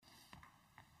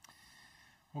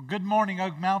Well, good morning,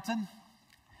 Oak Mountain.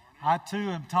 I, too,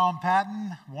 am Tom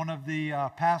Patton, one of the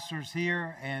pastors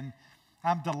here, and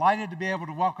I'm delighted to be able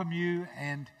to welcome you.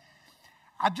 And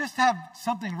I just have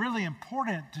something really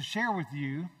important to share with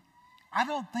you. I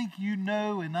don't think you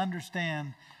know and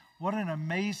understand what an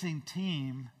amazing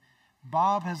team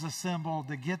Bob has assembled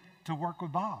to get to work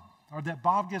with Bob, or that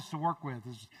Bob gets to work with,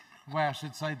 is the way I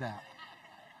should say that.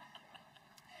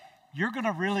 You're going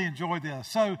to really enjoy this.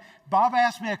 So Bob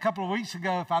asked me a couple of weeks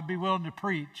ago if I'd be willing to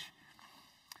preach.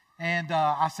 And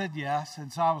I said yes. And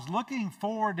so I was looking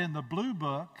forward in the Blue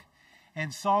Book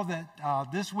and saw that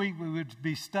this week we would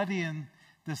be studying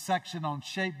this section on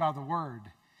Shaped by the Word.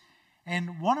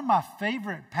 And one of my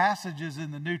favorite passages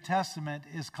in the New Testament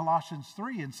is Colossians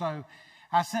 3. And so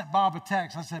I sent Bob a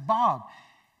text. I said, Bob,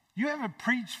 you haven't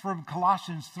preached from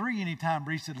Colossians 3 anytime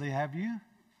recently, have you?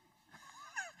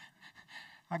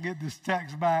 I get this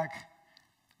text back.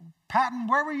 Patton,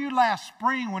 where were you last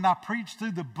spring when I preached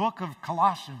through the book of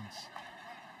Colossians?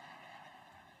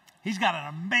 He's got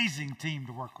an amazing team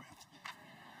to work with.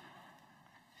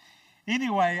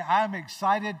 Anyway, I'm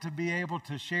excited to be able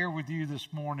to share with you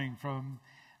this morning from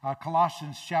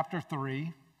Colossians chapter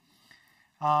 3.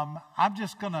 I'm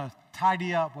just going to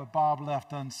tidy up what Bob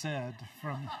left unsaid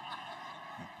from...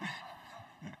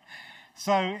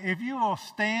 So if you will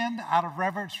stand out of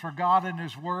reverence for God and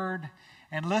His Word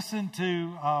and listen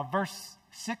to verse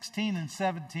 16 and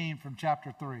 17 from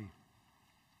chapter 3.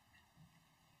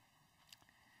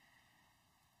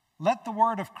 Let the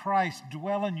word of Christ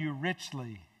dwell in you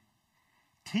richly,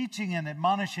 teaching and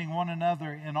admonishing one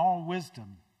another in all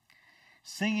wisdom,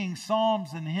 singing psalms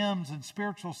and hymns and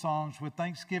spiritual songs with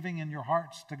thanksgiving in your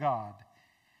hearts to God.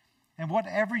 And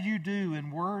whatever you do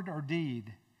in word or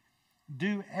deed,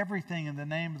 do everything in the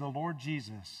name of the Lord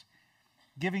Jesus,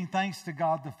 giving thanks to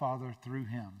God the Father through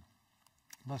Him.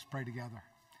 Let's pray together.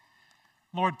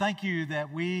 Lord, thank you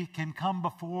that we can come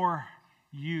before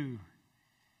you.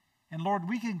 And Lord,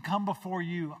 we can come before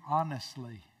you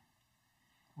honestly.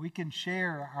 We can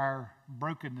share our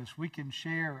brokenness. We can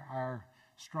share our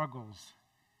struggles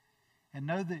and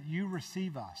know that you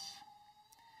receive us.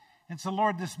 And so,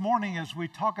 Lord, this morning as we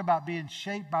talk about being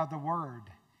shaped by the Word,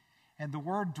 and the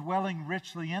Word dwelling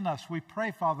richly in us, we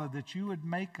pray, Father, that you would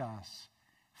make us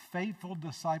faithful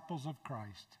disciples of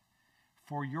Christ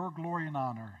for your glory and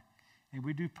honor. And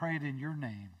we do pray it in your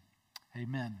name.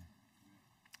 Amen.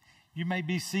 You may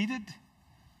be seated.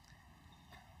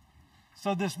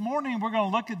 So this morning we're going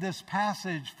to look at this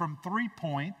passage from 3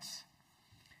 points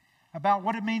about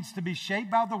what it means to be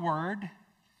shaped by the Word.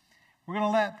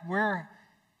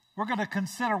 We're going to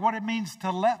consider what it means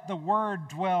to let the Word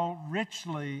dwell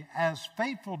richly as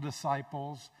faithful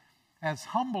disciples, as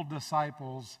humble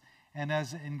disciples, and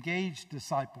as engaged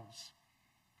disciples.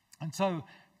 And so,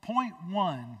 point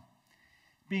 1,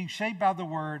 being shaped by the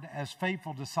Word as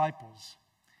faithful disciples.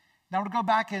 Now, I want to go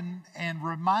back and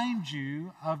remind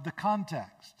you of the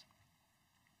context.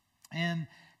 In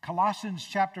Colossians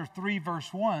chapter 3,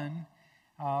 verse 1,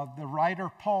 the writer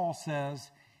Paul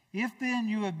says, if then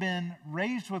you have been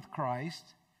raised with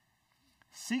Christ,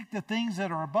 seek the things that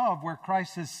are above where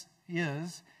Christ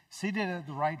is seated at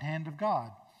the right hand of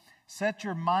God. Set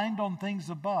your mind on things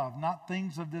above, not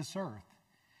things of this earth.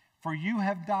 For you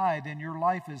have died and your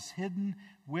life is hidden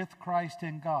with Christ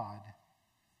in God.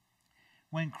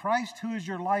 When Christ, who is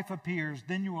your life, appears,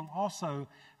 then you will also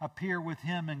appear with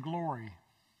Him in glory.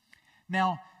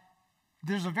 Now,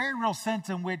 there's a very real sense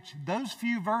in which those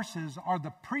few verses are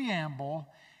the preamble,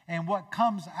 and what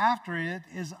comes after it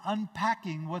is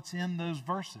unpacking what's in those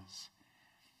verses.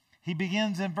 He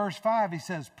begins in verse 5. He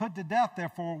says, put to death,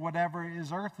 therefore, whatever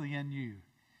is earthly in you.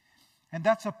 And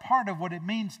that's a part of what it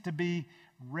means to be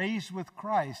raised with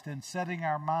Christ and setting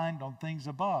our mind on things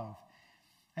above.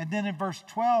 And then in verse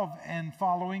 12 and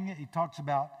following, he talks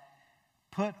about,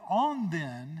 put on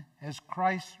then, as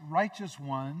Christ's righteous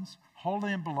ones,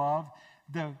 holy and beloved,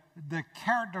 the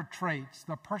character traits,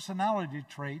 the personality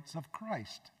traits of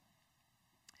Christ.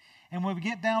 And when we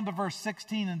get down to verse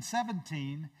 16 and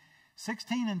 17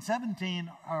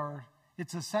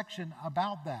 it's a section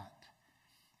about that,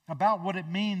 about what it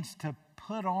means to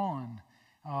put on,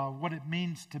 what it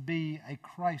means to be a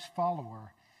Christ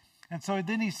follower. And so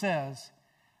then he says,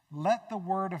 let the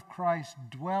word of Christ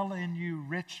dwell in you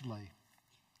richly.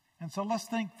 And so let's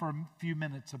think for a few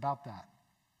minutes about that.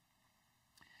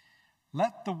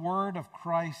 Let the word of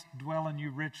Christ dwell in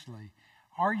you richly.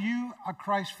 Are you a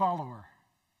Christ follower?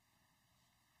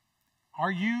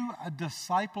 Are you a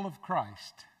disciple of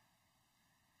Christ?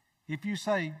 If you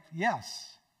say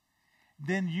yes,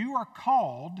 then you are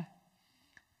called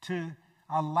to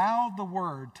allow the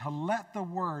word, to let the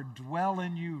word dwell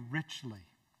in you richly.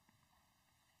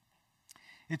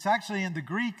 It's actually in the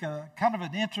Greek kind of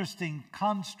an interesting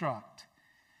construct.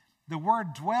 The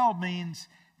word dwell means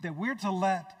that we're to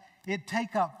let it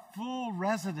take up full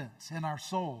residence in our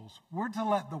souls. We're to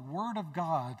let the Word of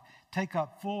God take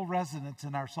up full residence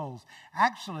in our souls.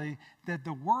 Actually, that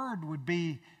the Word would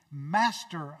be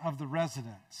master of the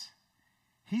residence.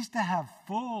 The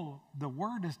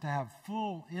Word is to have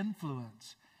full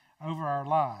influence over our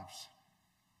lives.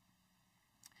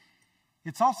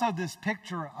 It's also this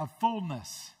picture of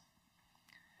fullness,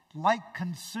 like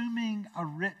consuming a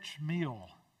rich meal.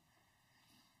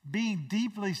 Being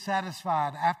deeply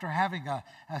satisfied after having a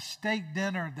steak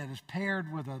dinner that is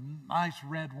paired with a nice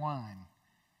red wine.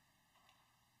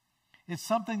 It's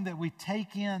something that we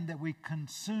take in, that we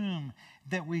consume,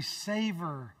 that we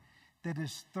savor, that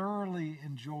is thoroughly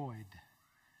enjoyed.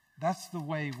 That's the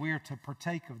way we're to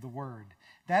partake of the Word.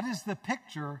 That is the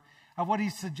picture of what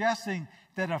he's suggesting,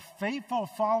 that a faithful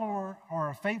follower or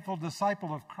a faithful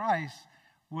disciple of Christ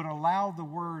would allow the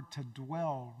Word to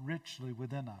dwell richly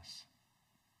within us.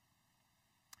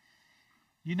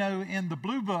 You know, in the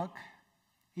Blue Book,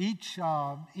 each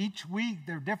week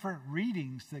there are different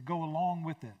readings that go along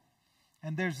with it.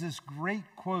 And there's this great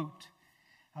quote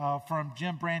from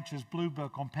Jim Branch's Blue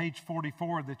Book on page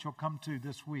 44 that you'll come to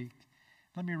this week.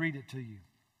 Let me read it to you.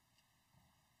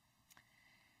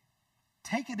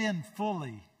 Take it in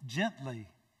fully, gently,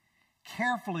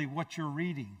 carefully what you're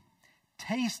reading.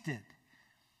 Taste it.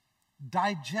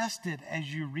 Digest it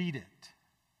as you read it.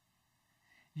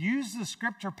 Use the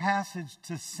scripture passage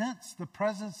to sense the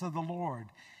presence of the Lord.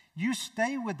 You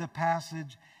stay with the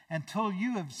passage until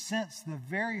you have sensed the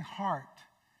very heart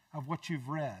of what you've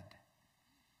read.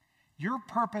 Your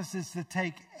purpose is to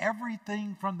take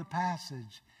everything from the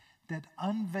passage that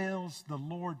unveils the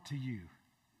Lord to you.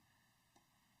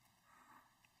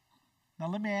 Now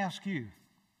let me ask you,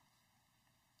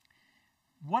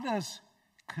 what does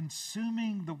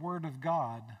consuming the Word of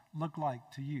God look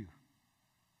like to you?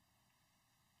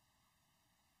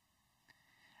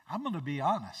 I'm going to be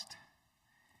honest.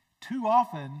 Too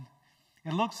often,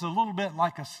 it looks a little bit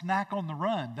like a snack on the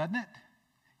run, doesn't it?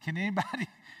 Can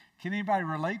anybody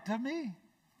relate to me?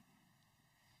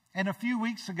 And a few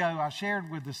weeks ago, I shared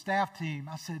with the staff team,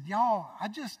 I said, y'all,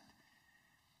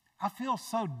 I feel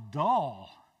so dull.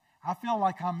 I feel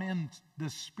like I'm in the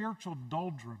spiritual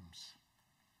doldrums.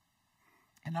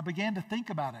 And I began to think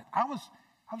about it. I was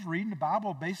reading the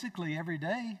Bible basically every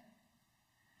day.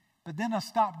 But then I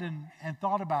stopped and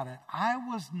thought about it. I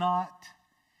was not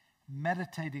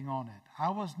meditating on it.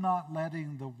 I was not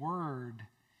letting the Word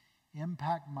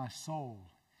impact my soul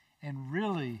and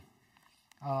really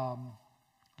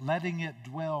letting it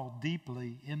dwell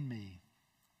deeply in me.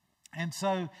 And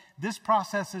so this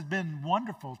process has been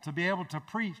wonderful to be able to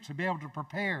preach, to be able to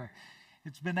prepare.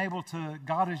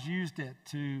 God has used it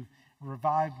to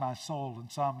revive my soul.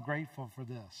 And so I'm grateful for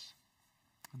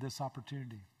this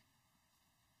opportunity.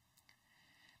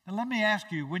 Now let me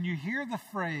ask you, when you hear the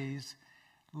phrase,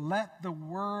 let the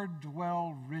Word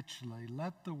dwell richly,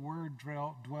 let the Word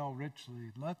dwell richly,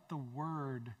 let the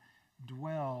Word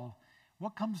dwell,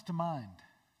 what comes to mind?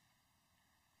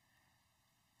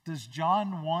 Does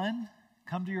John 1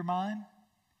 come to your mind?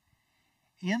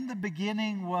 In the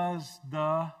beginning was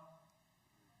the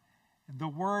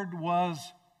Word was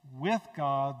with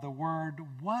God, the Word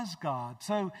was God.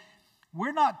 So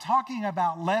we're not talking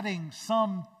about letting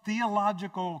some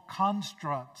theological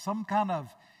construct, some kind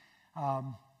of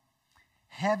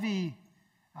heavy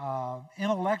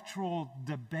intellectual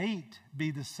debate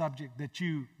be the subject that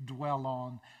you dwell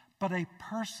on, but a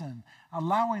person,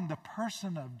 allowing the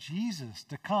person of Jesus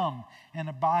to come and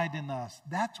abide in us.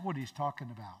 That's what he's talking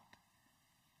about.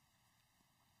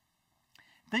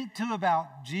 Think too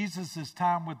about Jesus'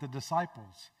 time with the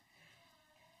disciples.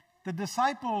 The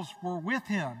disciples were with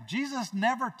him. Jesus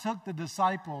never took the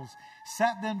disciples,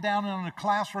 sat them down in a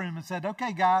classroom and said,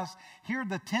 okay, guys, here are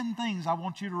the 10 things I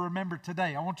want you to remember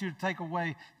today. I want you to take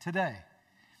away today.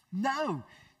 No,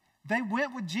 they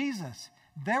went with Jesus.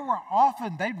 There were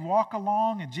often, they'd walk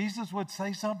along and Jesus would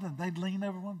say something. They'd lean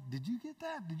over one. Did you get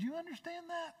that? Did you understand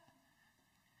that?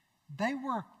 They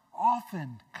were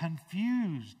often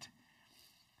confused.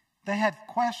 They had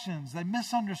questions. They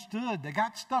misunderstood. They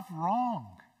got stuff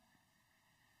wrong.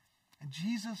 And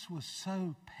Jesus was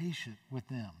so patient with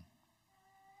them.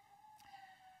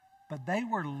 But they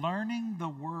were learning the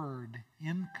Word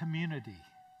in community.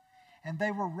 And they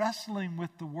were wrestling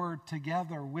with the Word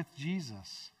together with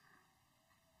Jesus.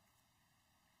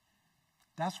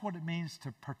 That's what it means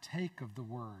to partake of the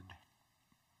Word.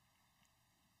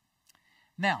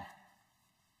 Now,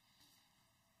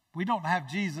 we don't have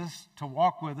Jesus to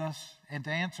walk with us and to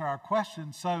answer our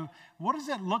questions. So what does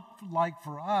it look like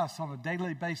for us on a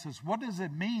daily basis? What does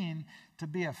it mean to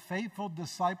be a faithful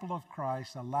disciple of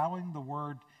Christ, allowing the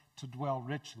Word to dwell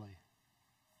richly?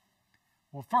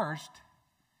 Well, first,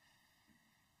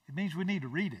 it means we need to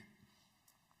read it.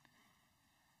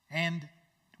 And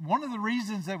one of the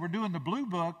reasons that we're doing the Blue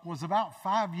Book was about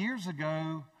 5 years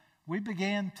ago, we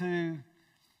began to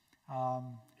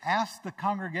ask the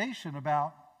congregation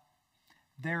about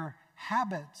their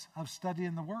habits of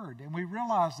studying the Word. And we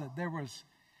realized that there was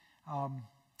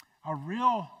a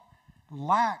real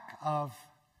lack of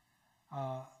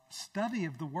study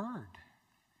of the Word.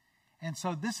 And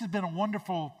so this has been a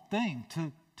wonderful thing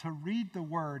to read the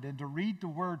Word and to read the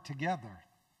Word together.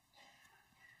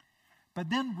 But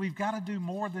then we've got to do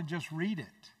more than just read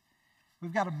it.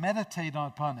 We've got to meditate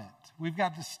upon it. We've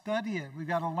got to study it. We've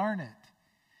got to learn it.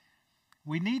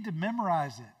 We need to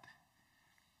memorize it.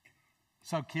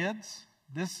 So kids,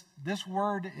 this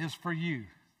word is for you.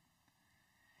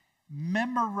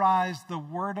 Memorize the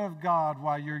Word of God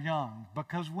while you're young,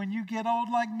 because when you get old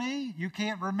like me, you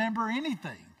can't remember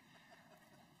anything.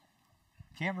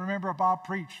 Can't remember what Bob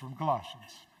preached from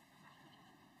Colossians.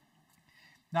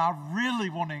 Now, I really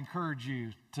want to encourage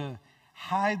you to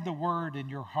hide the Word in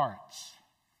your hearts.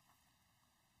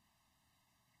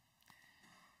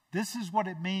 This is what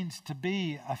it means to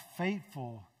be a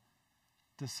faithful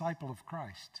disciple of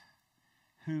Christ,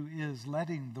 who is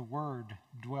letting the Word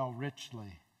dwell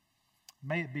richly.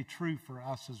 May it be true for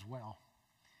us as well.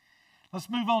 Let's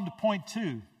move on to point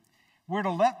 2. We're to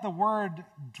let the Word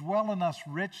dwell in us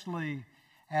richly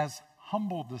as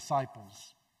humble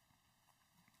disciples.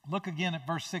 Look again at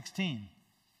verse 16.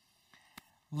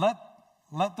 Let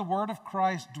the Word of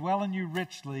Christ dwell in you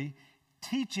richly,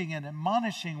 teaching and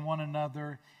admonishing one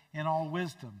another in all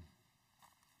wisdom.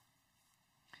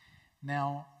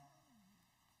 Now,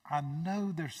 I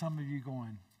know there's some of you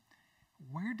going,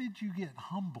 where did you get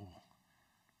humble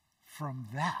from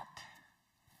that?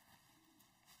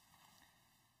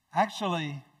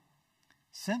 Actually,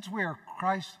 since we are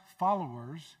Christ's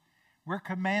followers, we're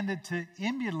commanded to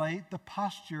emulate the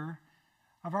posture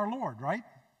of our Lord, right?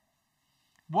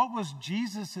 What was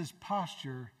Jesus'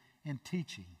 posture in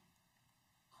teaching?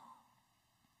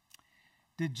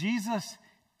 Did Jesus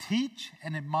teach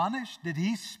and admonish? Did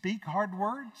he speak hard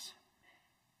words?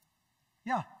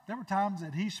 Yeah, there were times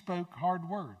that he spoke hard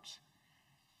words.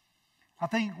 I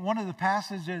think one of the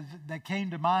passages that came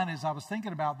to mind as I was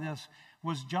thinking about this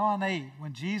was John 8,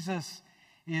 when Jesus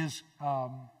is,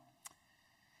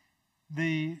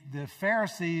 the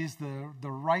Pharisees,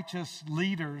 the righteous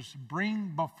leaders,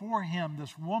 bring before him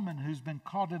this woman who's been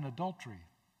caught in adultery.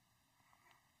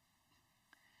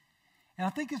 And I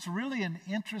think it's really an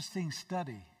interesting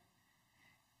study.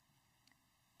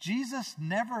 Jesus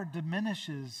never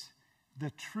diminishes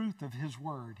the truth of his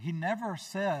word. He never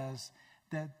says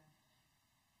that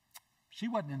she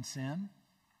wasn't in sin.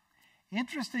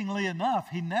 Interestingly enough,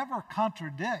 he never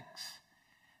contradicts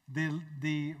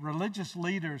the religious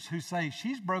leaders who say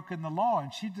she's broken the law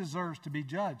and she deserves to be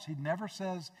judged. He never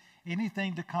says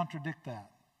anything to contradict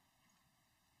that.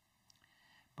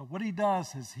 But what he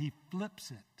does is he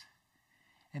flips it.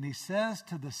 And he says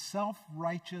to the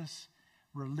self-righteous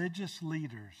religious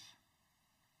leaders,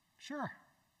 sure,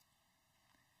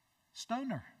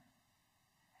 stone her.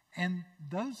 And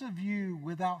those of you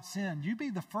without sin, you be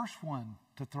the first one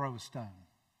to throw a stone.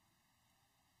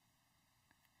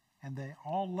 And they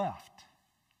all left.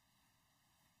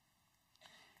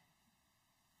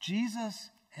 Jesus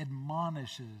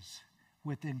admonishes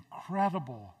with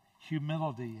incredible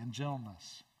humility and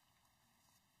gentleness.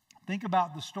 Think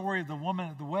about the story of the woman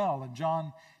at the well in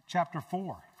John chapter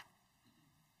 4.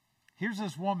 Here's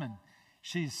this woman.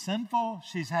 She's sinful.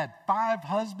 She's had 5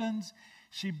 husbands.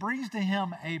 She brings to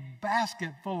him a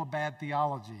basket full of bad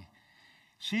theology.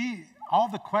 All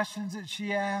the questions that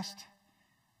she asked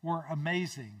were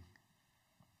amazing.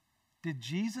 Did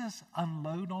Jesus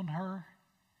unload on her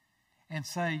and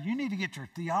say, you need to get your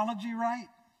theology right?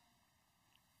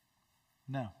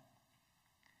 No.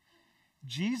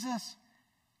 Jesus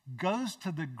goes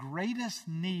to the greatest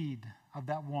need of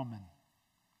that woman.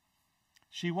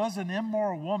 She was an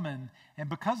immoral woman, and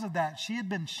because of that, she had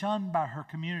been shunned by her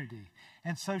community.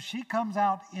 And so she comes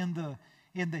out in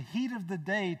the heat of the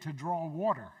day to draw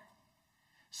water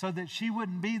so that she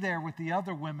wouldn't be there with the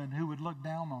other women who would look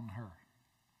down on her.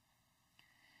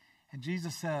 And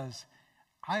Jesus says,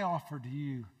 I offer to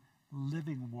you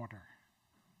living water.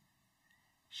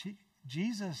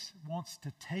 Jesus wants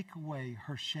to take away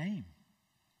her shame.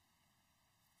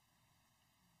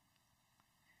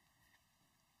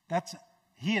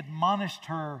 He admonished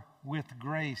her with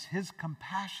grace. His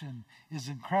compassion is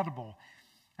incredible.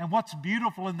 And what's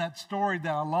beautiful in that story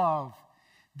that I love,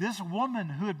 this woman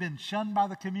who had been shunned by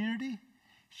the community,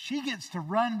 she gets to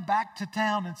run back to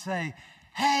town and say,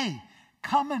 hey,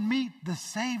 come and meet the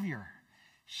Savior.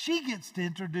 She gets to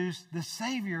introduce the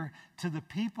Savior to the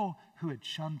people who had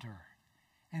shunned her.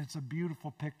 And it's a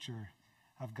beautiful picture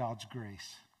of God's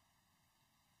grace.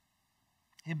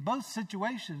 In both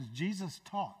situations, Jesus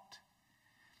taught.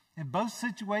 In both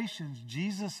situations,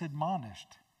 Jesus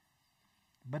admonished.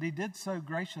 But he did so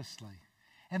graciously.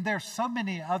 And there are so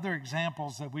many other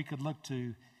examples that we could look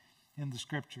to in the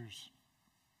Scriptures.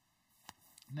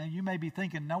 Now, you may be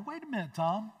thinking, now, wait a minute,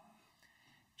 Tom.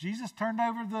 Jesus turned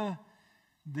over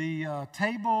the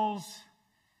tables.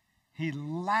 He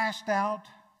lashed out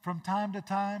from time to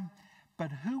time.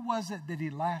 But who was it that he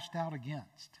lashed out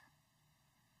against?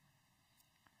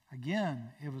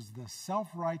 Again, it was the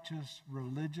self-righteous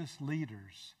religious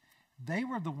leaders. They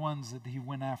were the ones that he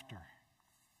went after.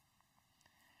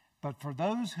 But for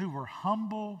those who were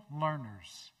humble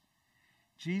learners,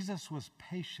 Jesus was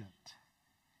patient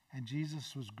and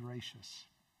Jesus was gracious.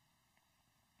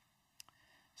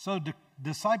 So,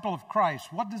 disciple of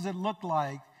Christ, what does it look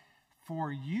like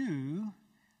for you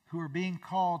who are being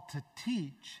called to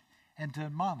teach and to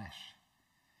admonish?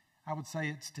 I would say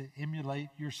it's to emulate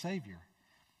your Savior.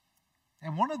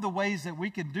 And one of the ways that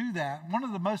we can do that, one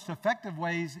of the most effective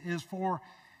ways, is for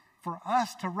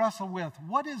us to wrestle with,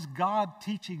 what is God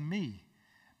teaching me?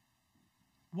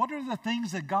 What are the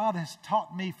things that God has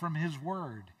taught me from His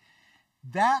Word?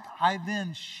 That I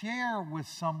then share with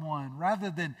someone rather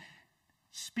than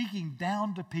speaking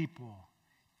down to people,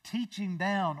 teaching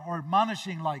down or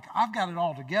admonishing like, I've got it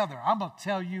all together. I'm going to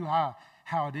tell you how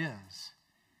it is.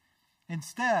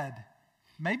 Instead,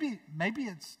 maybe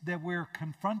it's that we're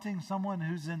confronting someone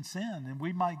who's in sin and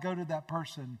we might go to that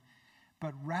person,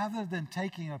 but rather than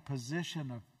taking a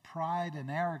position of pride and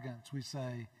arrogance, we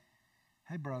say,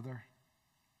 hey, brother,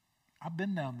 I've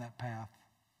been down that path.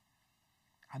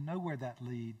 I know where that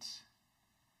leads.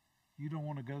 You don't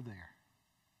want to go there.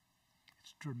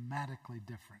 It's dramatically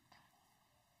different.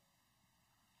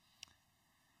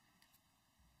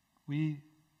 We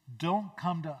don't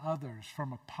come to others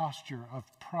from a posture of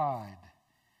pride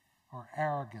or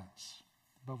arrogance,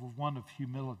 but with one of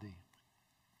humility.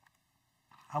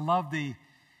 I love the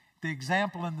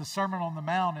example in the Sermon on the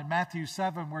Mount in Matthew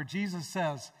 7 where Jesus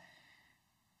says,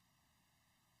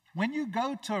 when you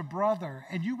go to a brother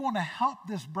and you want to help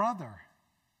this brother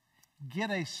get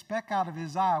a speck out of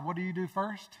his eye, what do you do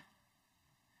first?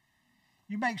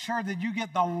 You make sure that you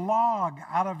get the log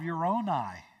out of your own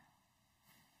eye.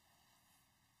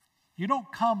 You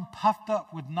don't come puffed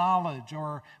up with knowledge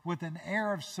or with an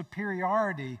air of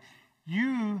superiority.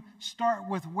 You start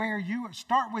with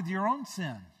start with your own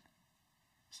sin.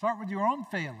 Start with your own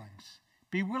failings.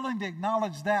 Be willing to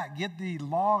acknowledge that. Get the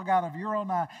log out of your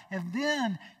own eye. And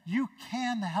then you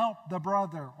can help the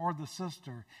brother or the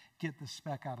sister get the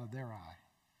speck out of their eye.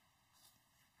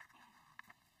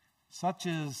 Such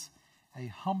is a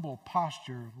humble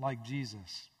posture like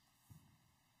Jesus.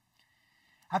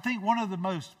 I think one of the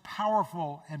most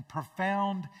powerful and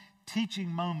profound teaching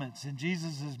moments in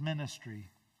Jesus' ministry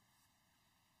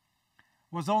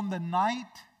was on the night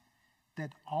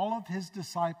that all of his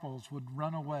disciples would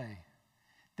run away.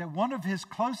 That one of his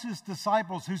closest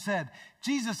disciples who said,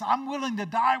 Jesus, I'm willing to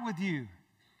die with you.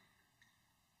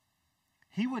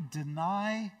 He would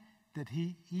deny that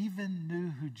he even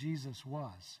knew who Jesus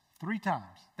was 3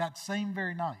 times that same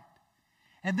very night.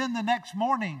 And then the next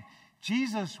morning,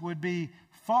 Jesus would be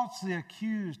falsely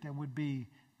accused and would be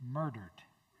murdered.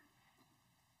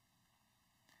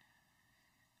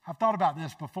 I've thought about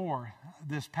this before,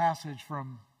 this passage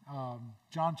from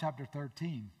John chapter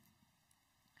 13.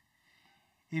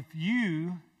 If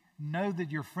you know that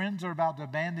your friends are about to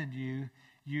abandon you,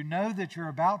 you know that you're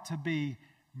about to be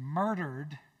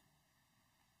murdered.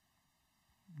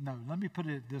 No, let me put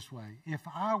it this way. If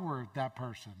I were that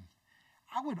person,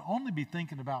 I would only be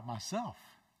thinking about myself.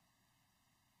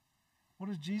 What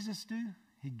does Jesus do?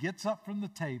 He gets up from the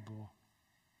table,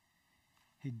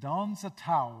 he dons a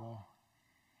towel,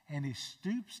 and he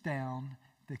stoops down.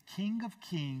 The King of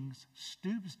Kings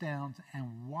stoops down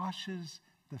and washes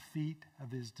the feet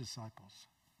of his disciples.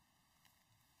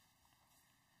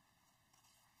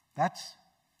 That's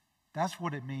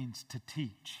what it means to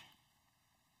teach.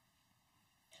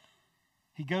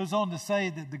 He goes on to say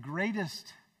that the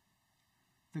greatest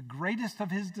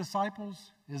of his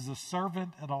disciples is the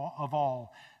servant of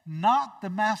all, not the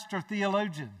master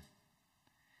theologian,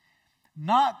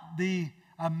 not the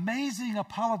amazing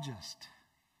apologist,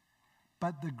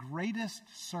 but the greatest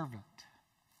servant.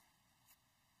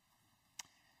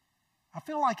 I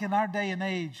feel like in our day and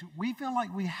age, we feel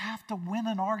like we have to win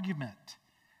an argument.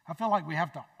 I feel like we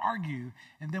have to argue,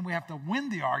 and then we have to win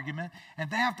the argument, and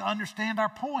they have to understand our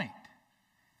point.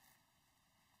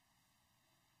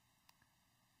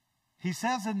 He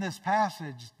says in this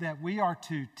passage that we are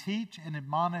to teach and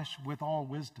admonish with all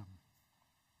wisdom.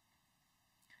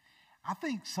 I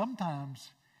think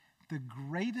sometimes the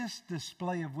greatest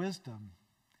display of wisdom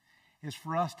is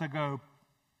for us to go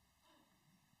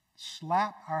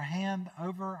slap our hand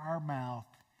over our mouth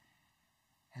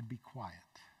and be quiet.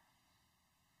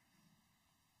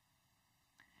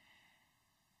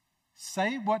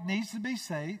 Say what needs to be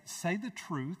said, say the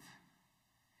truth,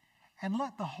 and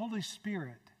let the Holy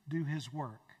Spirit do His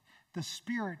work. The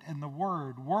Spirit and the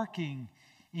Word working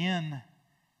in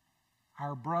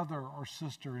our brother or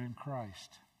sister in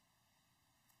Christ.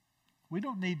 We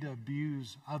don't need to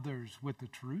abuse others with the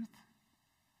truth.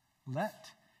 Let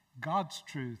God's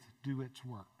truth do its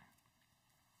work.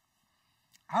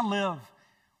 I live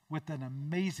with an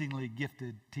amazingly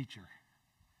gifted teacher.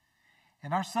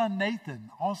 And our son Nathan,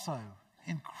 also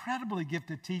incredibly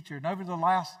gifted teacher. And over the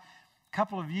last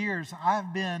couple of years,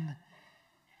 I've been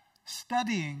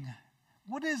studying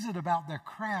what is it about their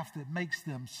craft that makes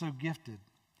them so gifted.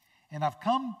 And I've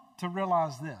come to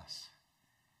realize this.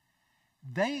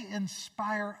 They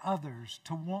inspire others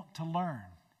to want to learn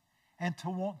and to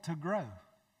want to grow.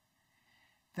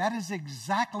 That is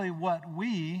exactly what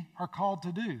we are called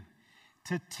to do.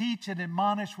 To teach and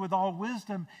admonish with all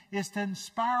wisdom is to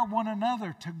inspire one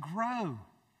another to grow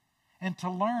and to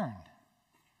learn.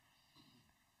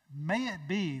 May it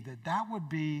be that that would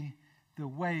be the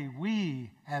way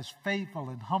we, as faithful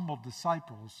and humble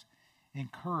disciples,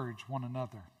 encourage one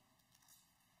another.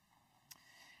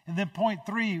 And then point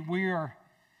 3, we are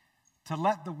to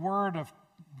let the Word of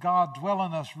God dwell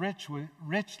in us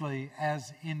richly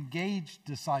as engaged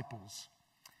disciples.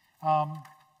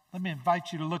 Let me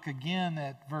invite you to look again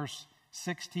at verse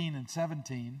 16 and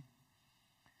 17.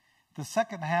 The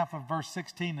second half of verse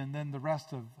 16 and then the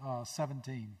rest of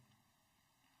 17.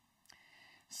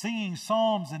 Singing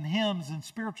psalms and hymns and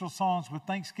spiritual songs with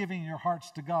thanksgiving in your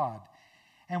hearts to God.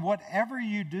 And whatever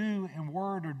you do in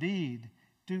word or deed,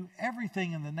 do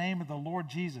everything in the name of the Lord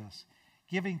Jesus,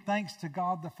 giving thanks to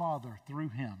God the Father through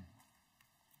Him.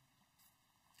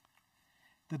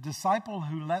 The disciple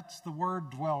who lets the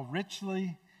Word dwell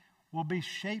richly will be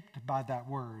shaped by that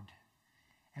Word.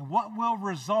 And what will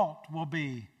result will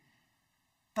be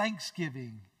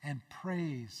thanksgiving and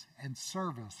praise and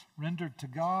service rendered to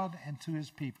God and to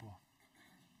His people.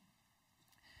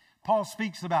 Paul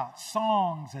speaks about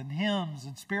songs and hymns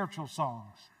and spiritual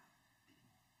songs.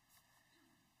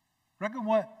 Reckon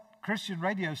what Christian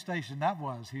radio station that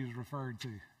was he was referring to.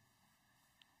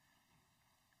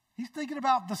 He's thinking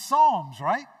about the Psalms,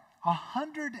 right?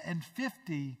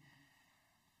 150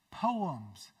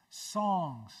 poems,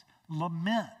 songs,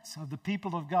 laments of the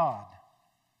people of God.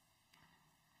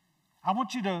 I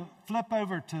want you to flip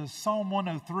over to Psalm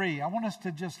 103. I want us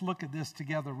to just look at this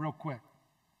together real quick.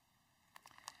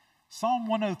 Psalm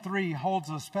 103 holds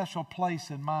a special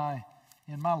place in my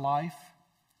life.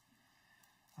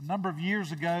 A number of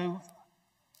years ago,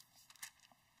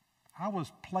 I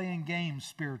was playing games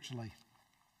spiritually.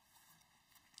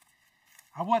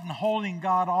 I wasn't holding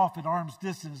God off at arm's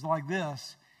distance like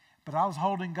this, but I was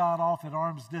holding God off at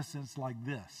arm's distance like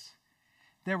this.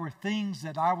 There were things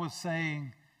that I was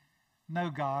saying, no,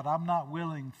 God, I'm not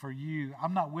willing for you.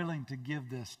 I'm not willing to give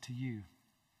this to you.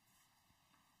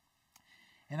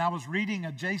 And I was reading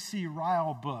a J.C.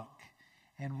 Ryle book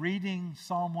and reading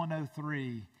Psalm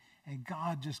 103, and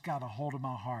God just got a hold of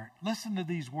my heart. Listen to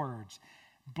these words.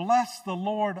 Bless the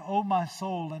Lord, O my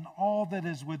soul, and all that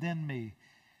is within me.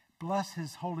 Bless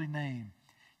His holy name.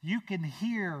 You can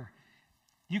hear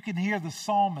the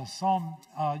psalmist,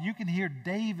 you can hear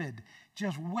David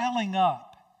just welling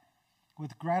up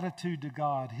with gratitude to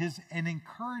God and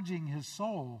encouraging his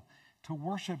soul to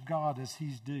worship God as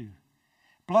He's due.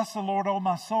 Bless the Lord, O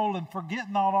my soul, and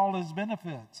forget not all His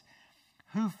benefits,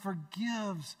 who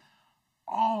forgives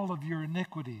all of your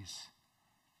iniquities,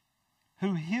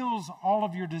 who heals all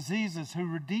of your diseases, who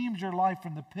redeems your life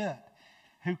from the pit,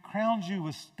 who crowns you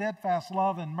with steadfast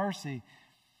love and mercy,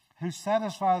 who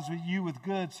satisfies you with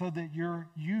good so that your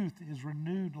youth is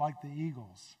renewed like the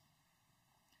eagles.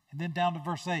 And then down to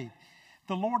verse 8.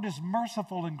 The Lord is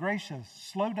merciful and gracious,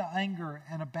 slow to anger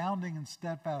and abounding in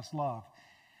steadfast love.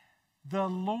 The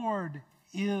Lord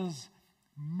is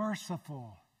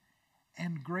merciful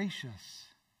and gracious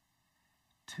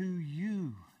to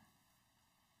you.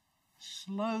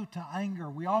 Slow to anger.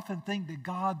 We often think that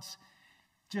God's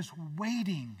just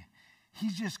waiting. He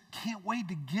just can't wait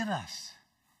to get us.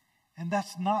 And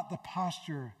that's not the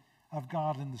posture of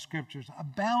God in the Scriptures.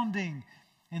 Abounding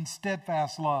in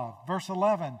steadfast love. Verse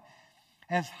 11,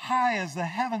 as high as the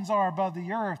heavens are above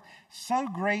the earth, so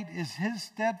great is his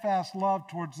steadfast love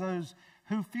towards those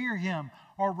who fear him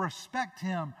or respect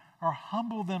him or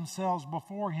humble themselves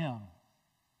before him.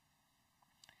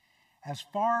 As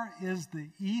far as the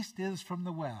east is from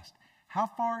the west. How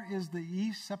far is the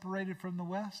east separated from the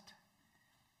west?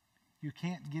 You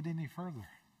can't get any further.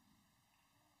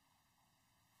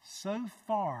 So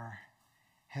far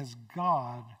has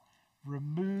God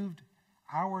removed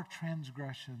our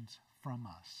transgressions from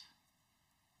us.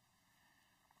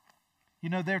 You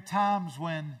know, there are times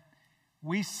when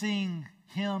we sing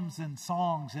hymns and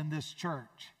songs in this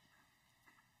church,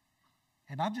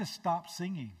 and I just stop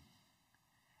singing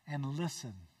and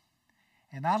listen.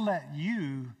 And I let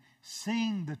you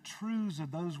sing the truths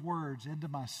of those words into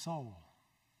my soul.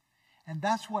 And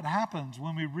that's what happens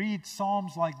when we read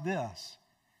Psalms like this.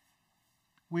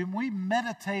 When we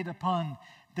meditate upon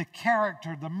the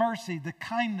character, the mercy, the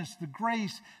kindness, the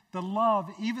grace, the love,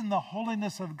 even the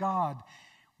holiness of God,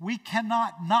 we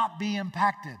cannot not be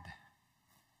impacted.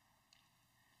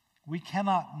 We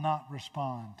cannot not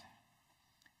respond.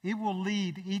 It will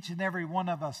lead each and every one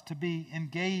of us to be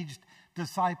engaged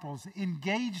disciples,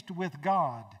 engaged with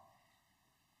God,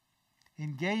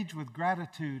 engaged with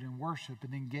gratitude and worship,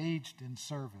 and engaged in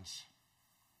service.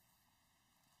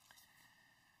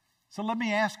 So let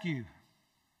me ask you,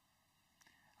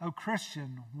 oh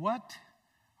Christian, what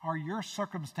are your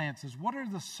circumstances? What are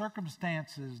the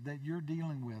circumstances that you're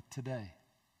dealing with today?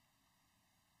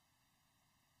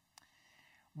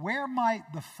 Where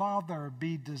might the Father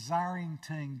be desiring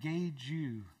to engage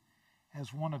you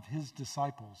as one of his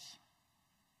disciples?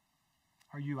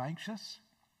 Are you anxious?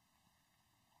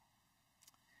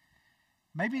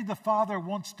 Maybe the Father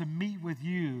wants to meet with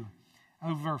you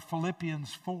over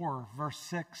Philippians 4, verse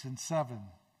 6 and 7.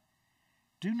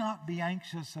 Do not be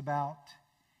anxious about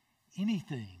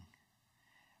anything,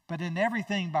 but in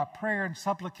everything by prayer and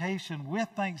supplication with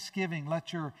thanksgiving,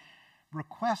 let your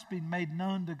requests be made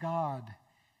known to God,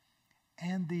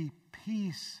 and the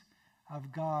peace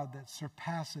of God that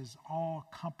surpasses all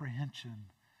comprehension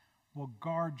will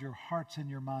guard your hearts and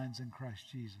your minds in Christ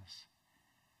Jesus.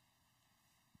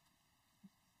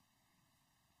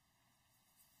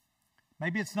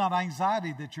 Maybe it's not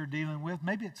anxiety that you're dealing with.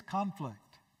 Maybe it's conflict.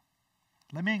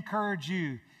 Let me encourage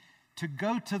you to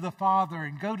go to the Father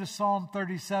and go to Psalm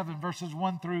 37, verses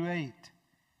 1 through 8,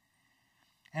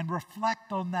 and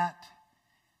reflect on that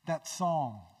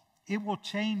psalm. It will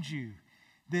change you.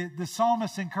 The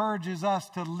psalmist encourages us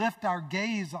to lift our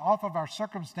gaze off of our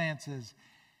circumstances,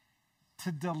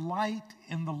 to delight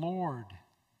in the Lord.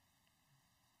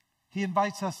 He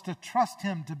invites us to trust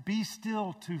him, to be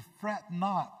still, to fret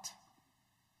not.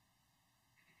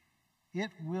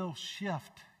 It will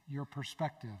shift your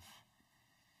perspective.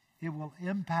 It will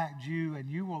impact you,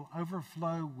 and you will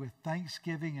overflow with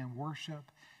thanksgiving and worship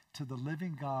to the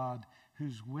living God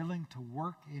who's willing to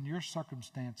work in your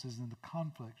circumstances and the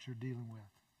conflicts you're dealing with.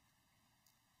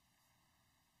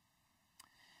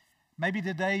 Maybe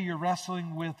today you're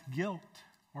wrestling with guilt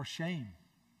or shame.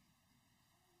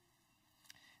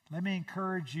 Let me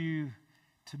encourage you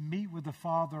to meet with the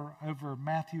Father over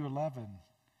Matthew 11,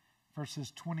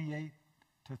 verses 28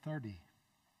 to 30.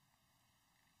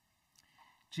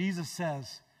 Jesus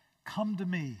says, come to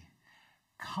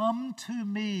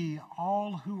me,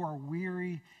 all who are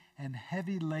weary and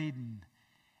heavy laden,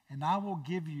 and I will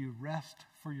give you rest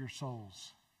for your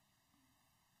souls.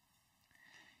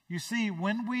 You see,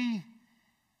 when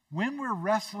we're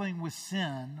wrestling with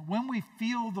sin, when we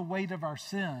feel the weight of our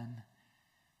sin,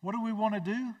 what do we want to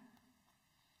do?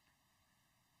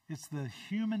 It's the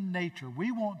human nature.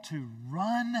 We want to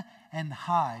run and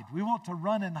hide. We want to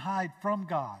run and hide from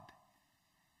God.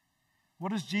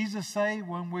 What does Jesus say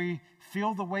when we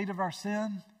feel the weight of our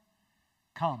sin?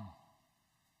 Come.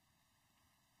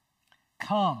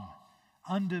 Come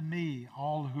unto me,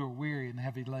 all who are weary and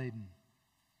heavy laden.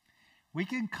 We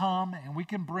can come and we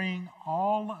can bring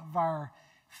all of our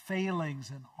failings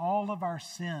and all of our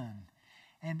sin,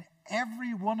 and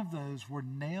every one of those were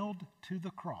nailed to the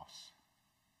cross.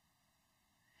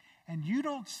 And you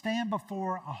don't stand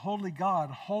before a holy God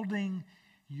holding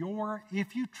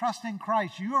if you trust in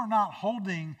Christ, you are not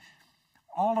holding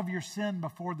all of your sin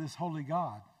before this holy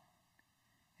God.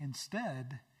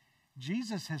 Instead,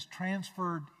 Jesus has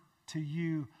transferred to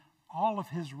you all of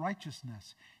his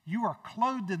righteousness. You are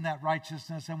clothed in that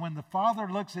righteousness, and when the Father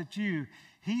looks at you,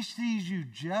 he sees you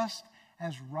just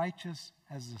as righteous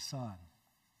as the Son.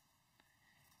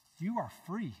 You are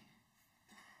free.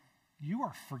 You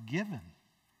are forgiven.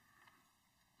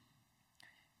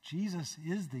 Jesus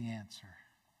is the answer.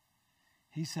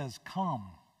 He says,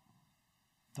 come.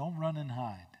 Don't run and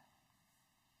hide.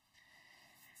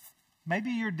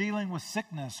 Maybe you're dealing with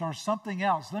sickness or something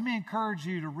else. Let me encourage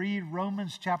you to read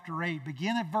Romans chapter 8.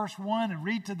 Begin at verse 1 and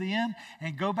read to the end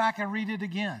and go back and read it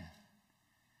again.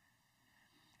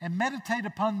 And meditate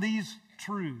upon these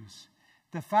truths.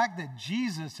 The fact that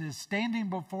Jesus is standing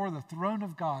before the throne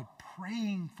of God,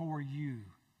 praying for you,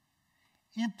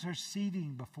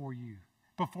 interceding before you,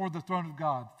 before the throne of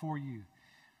God for you.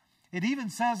 It even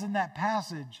says in that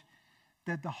passage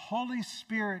that the Holy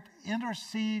Spirit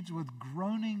intercedes with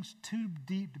groanings too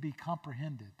deep to be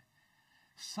comprehended.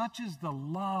 Such is the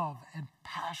love and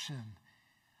passion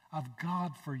of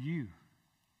God for you.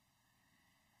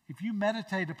 If you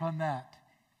meditate upon that,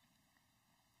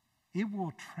 it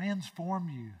will transform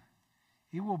you.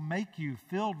 It will make you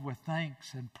filled with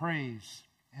thanks and praise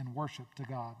and worship to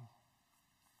God.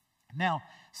 Now,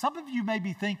 some of you may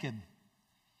be thinking,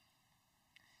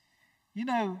 you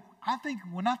know,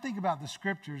 when I think about the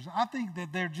scriptures, I think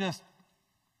that they're just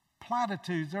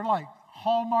platitudes. They're like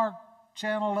Hallmark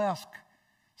Channel-esque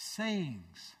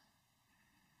sayings.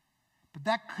 But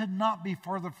that could not be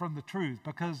further from the truth,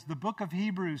 because the book of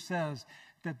Hebrews says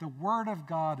that the Word of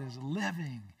God is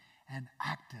living and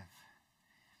active.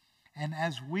 And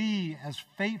as we, as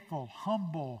faithful,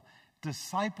 humble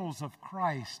disciples of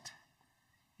Christ,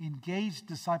 engaged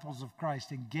disciples of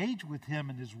Christ, engage with Him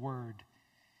in His Word,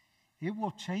 it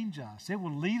will change us. It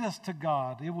will lead us to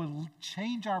God. It will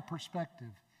change our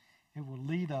perspective. It will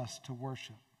lead us to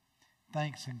worship,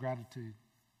 thanks, and gratitude.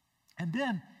 And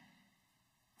then,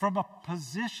 from a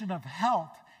position of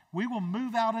health, we will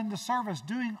move out into service,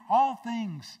 doing all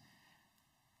things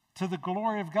to the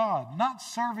glory of God, not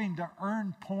serving to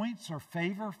earn points or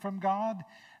favor from God,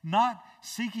 not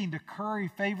seeking to curry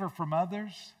favor from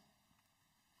others,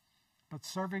 but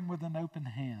serving with an open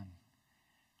hand,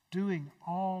 doing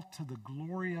all to the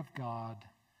glory of God,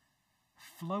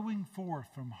 flowing forth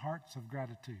from hearts of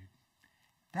gratitude.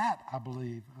 That, I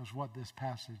believe, is what this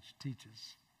passage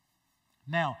teaches.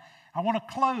 Now, I want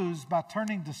to close by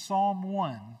turning to Psalm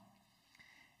 1.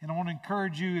 And I want to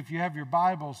encourage you, if you have your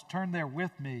Bibles, turn there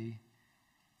with me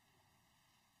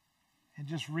and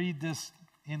just read this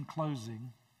in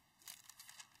closing.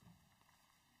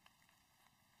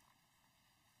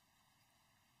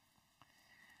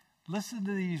 Listen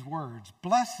to these words.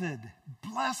 Blessed,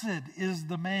 blessed is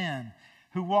the man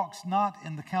who walks not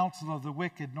in the counsel of the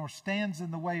wicked, nor stands in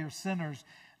the way of sinners,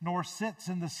 nor sits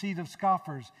in the seat of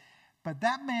scoffers. But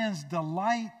that man's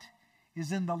delight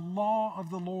is in the law of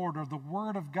the Lord, or the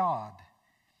word of God.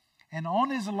 And on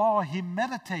his law he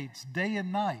meditates day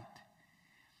and night.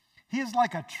 He is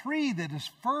like a tree that is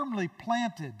firmly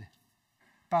planted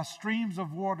by streams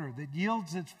of water, that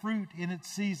yields its fruit in its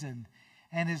season,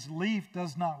 and his leaf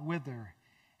does not wither,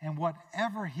 and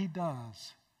whatever he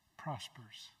does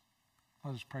prospers.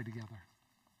 Let us pray together.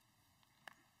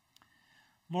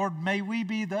 Lord, may we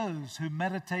be those who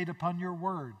meditate upon your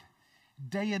word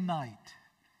day and night,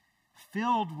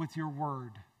 filled with your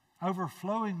word,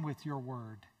 overflowing with your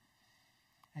word,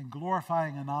 and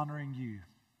glorifying and honoring you.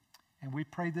 And we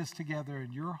pray this together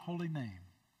in your holy name.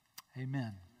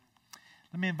 Amen.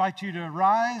 Let me invite you to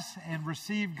rise and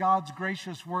receive God's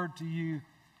gracious word to you.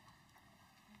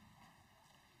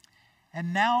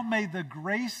 And now may the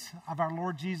grace of our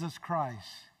Lord Jesus Christ,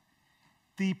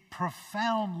 the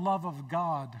profound love of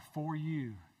God for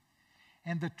you,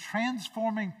 and the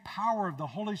transforming power of the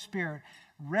Holy Spirit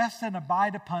rest and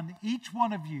abide upon each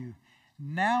one of you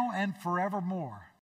now and forevermore.